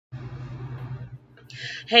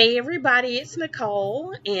Hey everybody, it's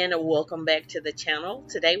Nicole and welcome back to the channel.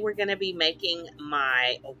 Today we're going to be making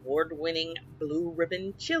my award-winning blue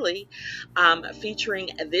ribbon chili featuring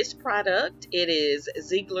this product. It is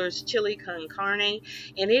Zeigler's chili con carne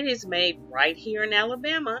and it is made right here in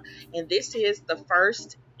Alabama, and this is the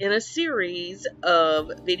first in a series of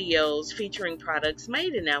videos featuring products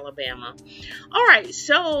made in Alabama. All right,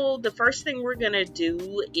 so the first thing we're going to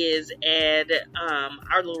do is add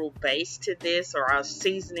our little base to this, or our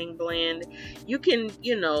seasoning blend. You can,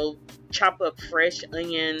 chop up fresh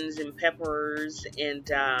onions and peppers and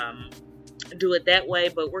do it that way,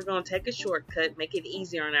 but we're going to take a shortcut, make it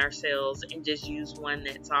easier on ourselves, and just use one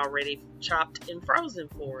that's already chopped and frozen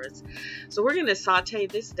for us. So we're going to saute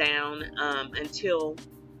this down until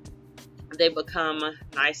they become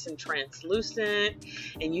nice and translucent,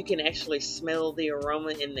 and you can actually smell the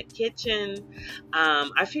aroma in the kitchen.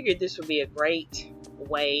 I figured this would be a great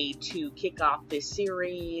way to kick off this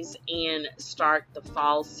series and start the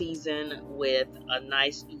fall season with a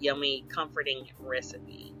nice, yummy, comforting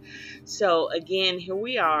recipe. So again, here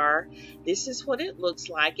we are. This is what it looks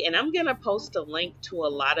like, and I'm going to post a link to a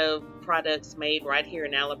lot of products made right here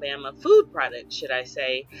in Alabama, food products, should I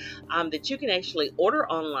say, that you can actually order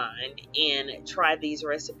online and try these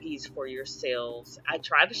recipes for yourselves. I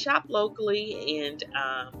try to shop locally, and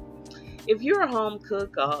if you're a home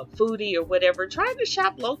cook, a foodie, or whatever, try to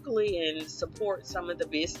shop locally and support some of the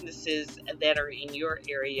businesses that are in your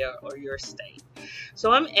area or your state.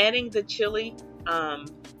 So I'm adding the chili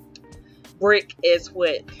brick.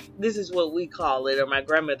 This is what we call it, or my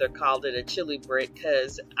grandmother called it, a chili brick,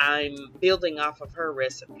 because I'm building off of her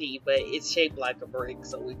recipe, but it's shaped like a brick,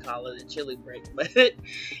 so we call it a chili brick. But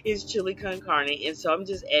it's chili con carne, and so I'm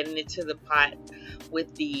just adding it to the pot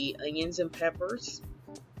with the onions and peppers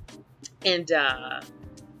and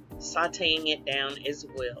sauteing it down as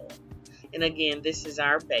well. And again, this is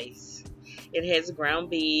our base. It has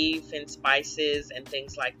ground beef and spices and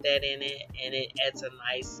things like that in it, and it adds a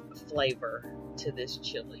nice flavor to this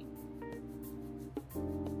chili.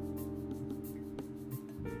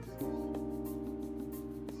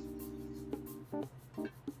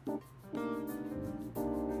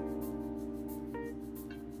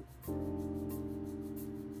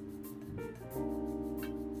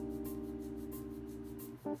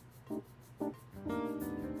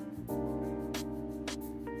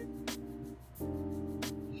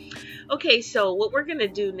 Okay, so what we're going to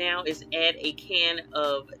do now is add a can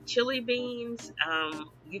of chili beans.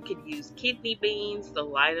 You could use kidney beans, the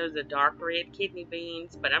lighter, the dark red kidney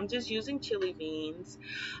beans, but I'm just using chili beans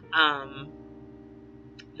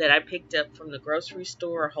that I picked up from the grocery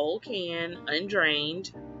store, a whole can,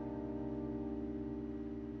 undrained.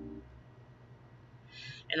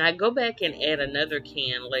 And I go back and add another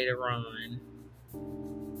can later on.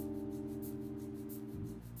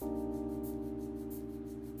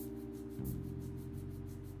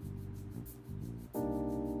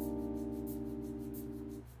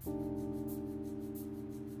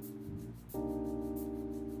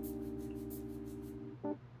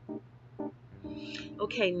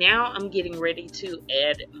 Okay, now I'm getting ready to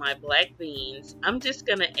add my black beans. I'm just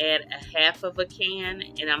going to add a half of a can,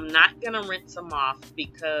 and I'm not going to rinse them off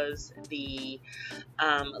because the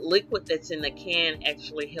liquid that's in the can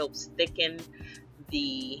actually helps thicken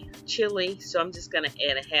the chili. So I'm just going to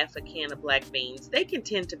add a half a can of black beans. They can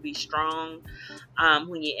tend to be strong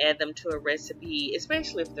when you add them to a recipe,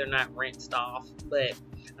 especially if they're not rinsed off. But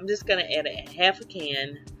I'm just going to add a half a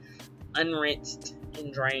can, unrinsed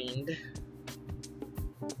and drained,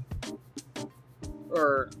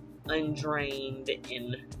 or undrained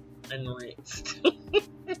and unrinsed.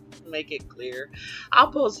 Make it clear.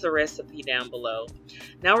 I'll post the recipe down below.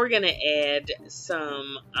 Now we're going to add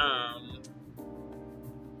some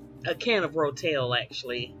a can of Rotel,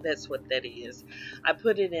 actually. That's what that is. I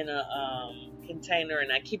put it in a container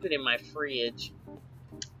and I keep it in my fridge.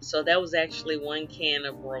 So that was actually 1 can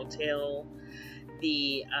of Rotel,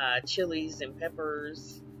 the chilies and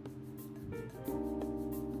peppers,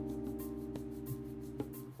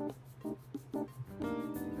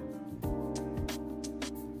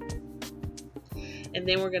 and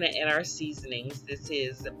then we're going to add our seasonings. This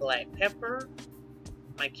is black pepper.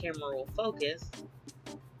 My camera will focus.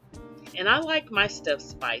 And I like my stuff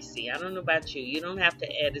spicy. I don't know about you. You don't have to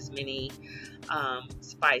add as many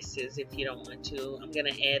spices if you don't want to. I'm going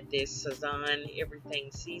to add this Sazon everything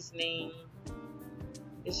seasoning.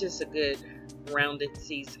 It's just a good rounded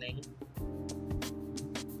seasoning.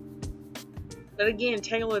 But again,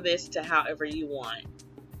 tailor this to however you want.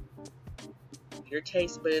 Your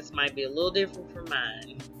taste buds might be a little different from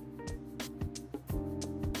mine.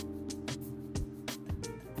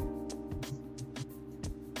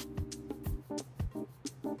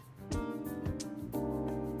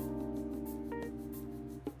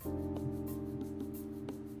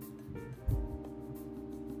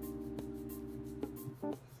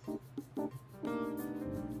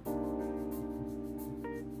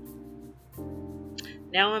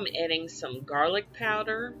 Now I'm adding some garlic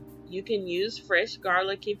powder. You can use fresh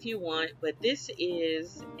garlic if you want, but this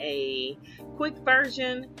is a quick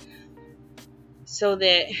version so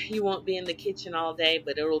that you won't be in the kitchen all day,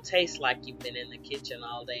 but it'll taste like you've been in the kitchen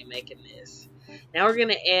all day making this. Now we're going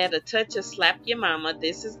to add a touch of Slap Your Mama.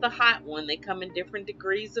 This is the hot one. They come in different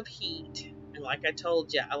degrees of heat. And like I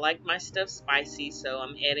told you, I like my stuff spicy, so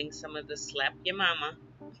I'm adding some of the Slap Your Mama.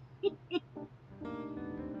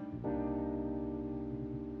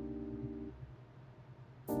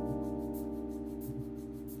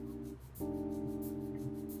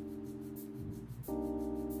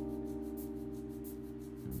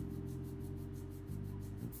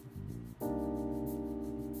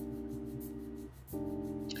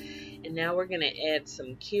 And now we're going to add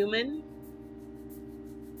some cumin.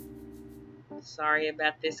 Sorry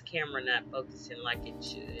about this camera not focusing like it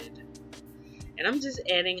should. And I'm just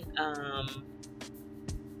adding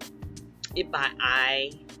it by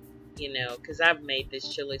eye, you know, because I've made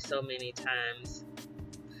this chili so many times.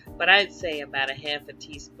 But I'd say about a half a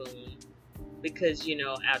teaspoon, because, you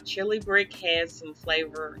know, our chili brick has some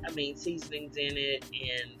flavor, seasonings in it,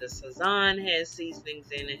 and the Sazan has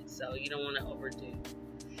seasonings in it, so you don't want to overdo.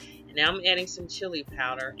 And now I'm adding some chili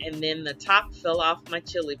powder, and then the top fell off my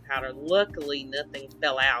chili powder. Luckily, nothing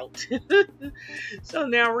fell out. So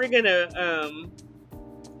now we're going to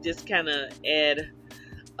just kind of add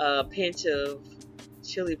a pinch of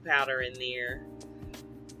chili powder in there.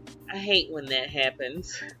 I hate when that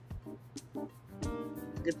happens.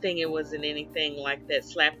 Good thing it wasn't anything like that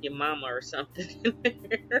Slap Your Mama or something in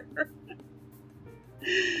there.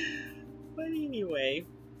 But anyway.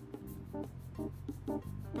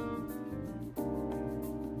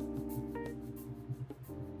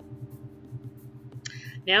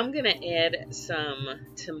 Now I'm going to add some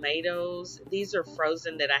tomatoes. These are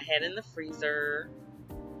frozen that I had in the freezer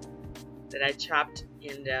that I chopped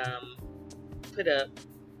and put up,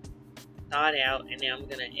 thawed out, and now I'm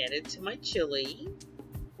going to add it to my chili.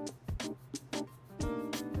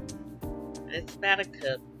 It's about a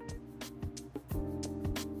cup.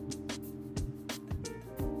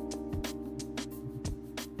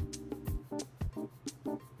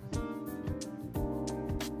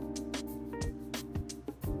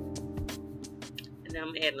 And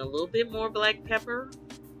I'm adding a little bit more black pepper.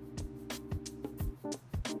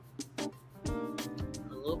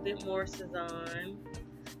 A little bit more Sazan.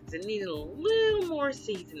 It needs a little more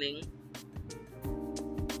seasoning.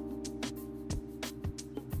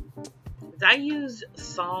 I use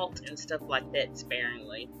salt and stuff like that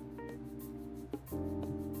sparingly.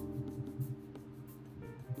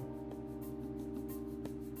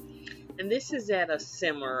 And this is at a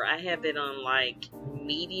simmer. I have it on like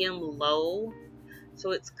medium low, so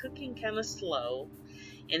it's cooking kind of slow.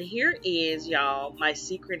 And here is, y'all, my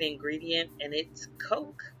secret ingredient, and it's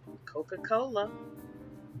Coca-Cola.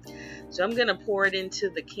 So I'm going to pour it into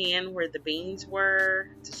the can where the beans were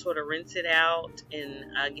to sort of rinse it out and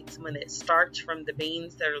get some of that starch from the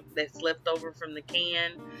beans that's left over from the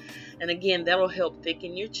can. And again, that'll help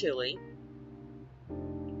thicken your chili.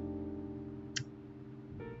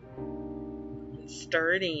 And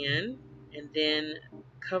stir it in and then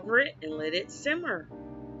cover it and let it simmer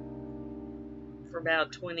for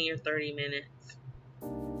about 20 or 30 minutes.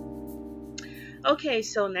 Okay,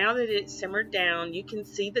 so now that it's simmered down, you can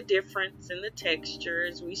see the difference in the texture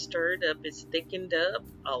as we stir it up. It's thickened up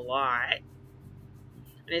a lot.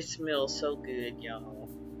 And it smells so good, y'all.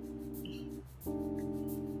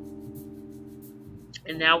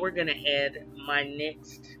 And now we're going to add my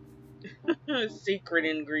next secret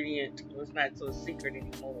ingredient. Well, it's not so secret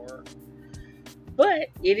anymore. But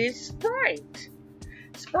it is Sprite.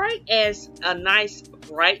 Sprite adds a nice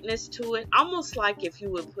brightness to it, almost like if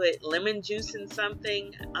you would put lemon juice in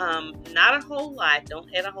something. Not a whole lot,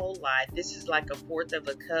 don't add a whole lot. This is like 1/4 of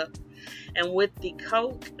a cup. And with the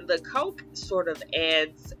Coke sort of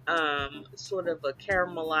adds sort of a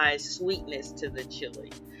caramelized sweetness to the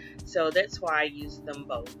chili. So that's why I use them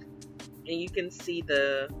both. And you can see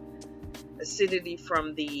the acidity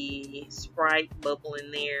from the Sprite bubble in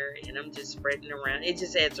there, and I'm just spreading around. It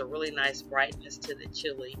just adds a really nice brightness to the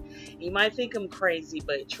chili. You might think I'm crazy,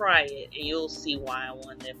 but try it and you'll see why I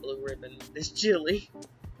won that blue ribbon with this chili.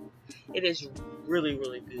 It is really,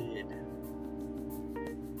 really good.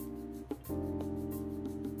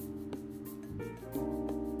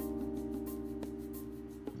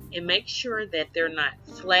 And make sure that they're not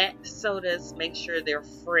flat sodas. Make sure they're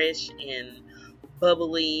fresh and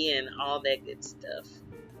bubbly and all that good stuff.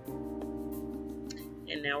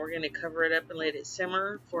 and now we're going to cover it up and let it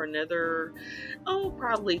simmer for another, oh,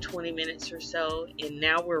 probably 20 minutes or so. And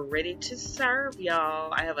now we're ready to serve,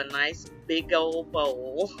 y'all. I have a nice big old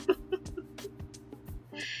bowl.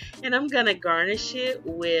 And I'm going to garnish it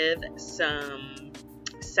with some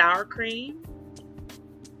sour cream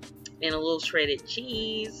and a little shredded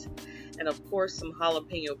cheese. And of course some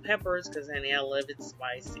jalapeno peppers, because honey, I love it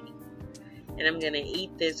spicy. And I'm going to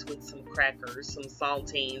eat this with some crackers, some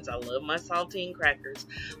saltines. I love my saltine crackers.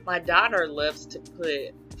 My daughter loves to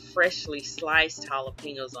put freshly sliced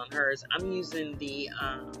jalapenos on hers. I'm using the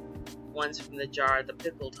ones from the jar, the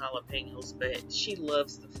pickled jalapenos, but she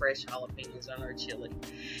loves the fresh jalapenos on her chili.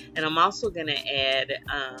 And I'm also going to add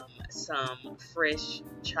some fresh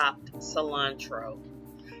chopped cilantro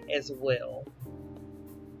as well.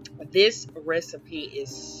 This recipe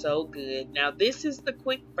is so good. Now this is the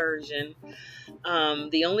quick version.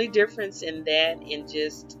 The only difference in that and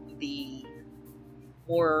just the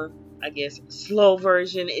more, I guess, slow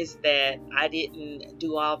version is that I didn't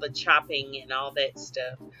do all the chopping and all that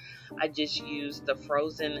stuff. I just used the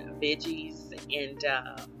frozen veggies and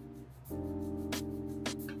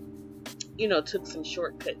you know, took some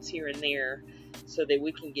shortcuts here and there so that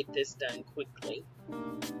we can get this done quickly.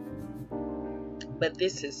 But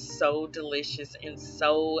this is so delicious and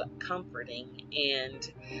so comforting,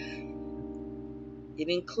 and it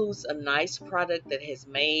includes a nice product that's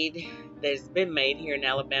been made here in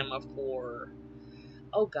Alabama for,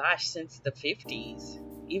 oh gosh, since the 50s.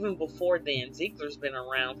 Even before then. Zeigler's been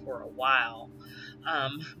around for a while.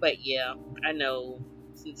 But yeah, I know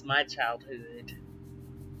since my childhood.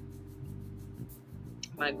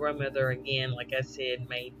 My grandmother, again, like I said,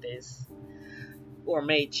 made this, or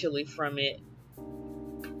made chili from it.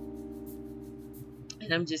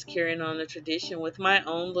 And I'm just carrying on the tradition with my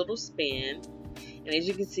own little spin. And as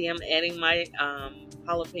you can see, I'm adding my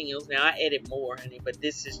jalapenos. Now, I added more, honey, but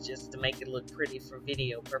this is just to make it look pretty for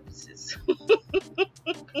video purposes.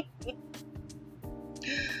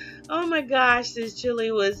 Oh my gosh, this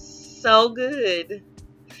chili was so good.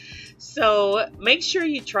 So make sure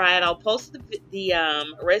you try it. I'll post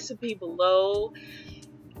the recipe below.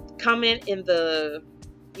 Comment in the,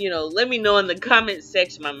 let me know in the comment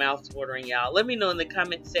section. My mouth's watering, y'all. Let me know in the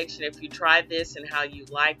comment section if you tried this and how you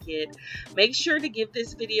like it. Make sure to give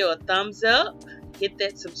this video a thumbs up. Hit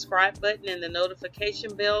that subscribe button and the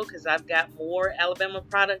notification bell, because I've got more Alabama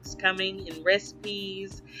products coming and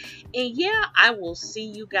recipes. And yeah, I will see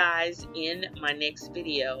you guys in my next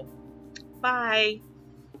video. Bye.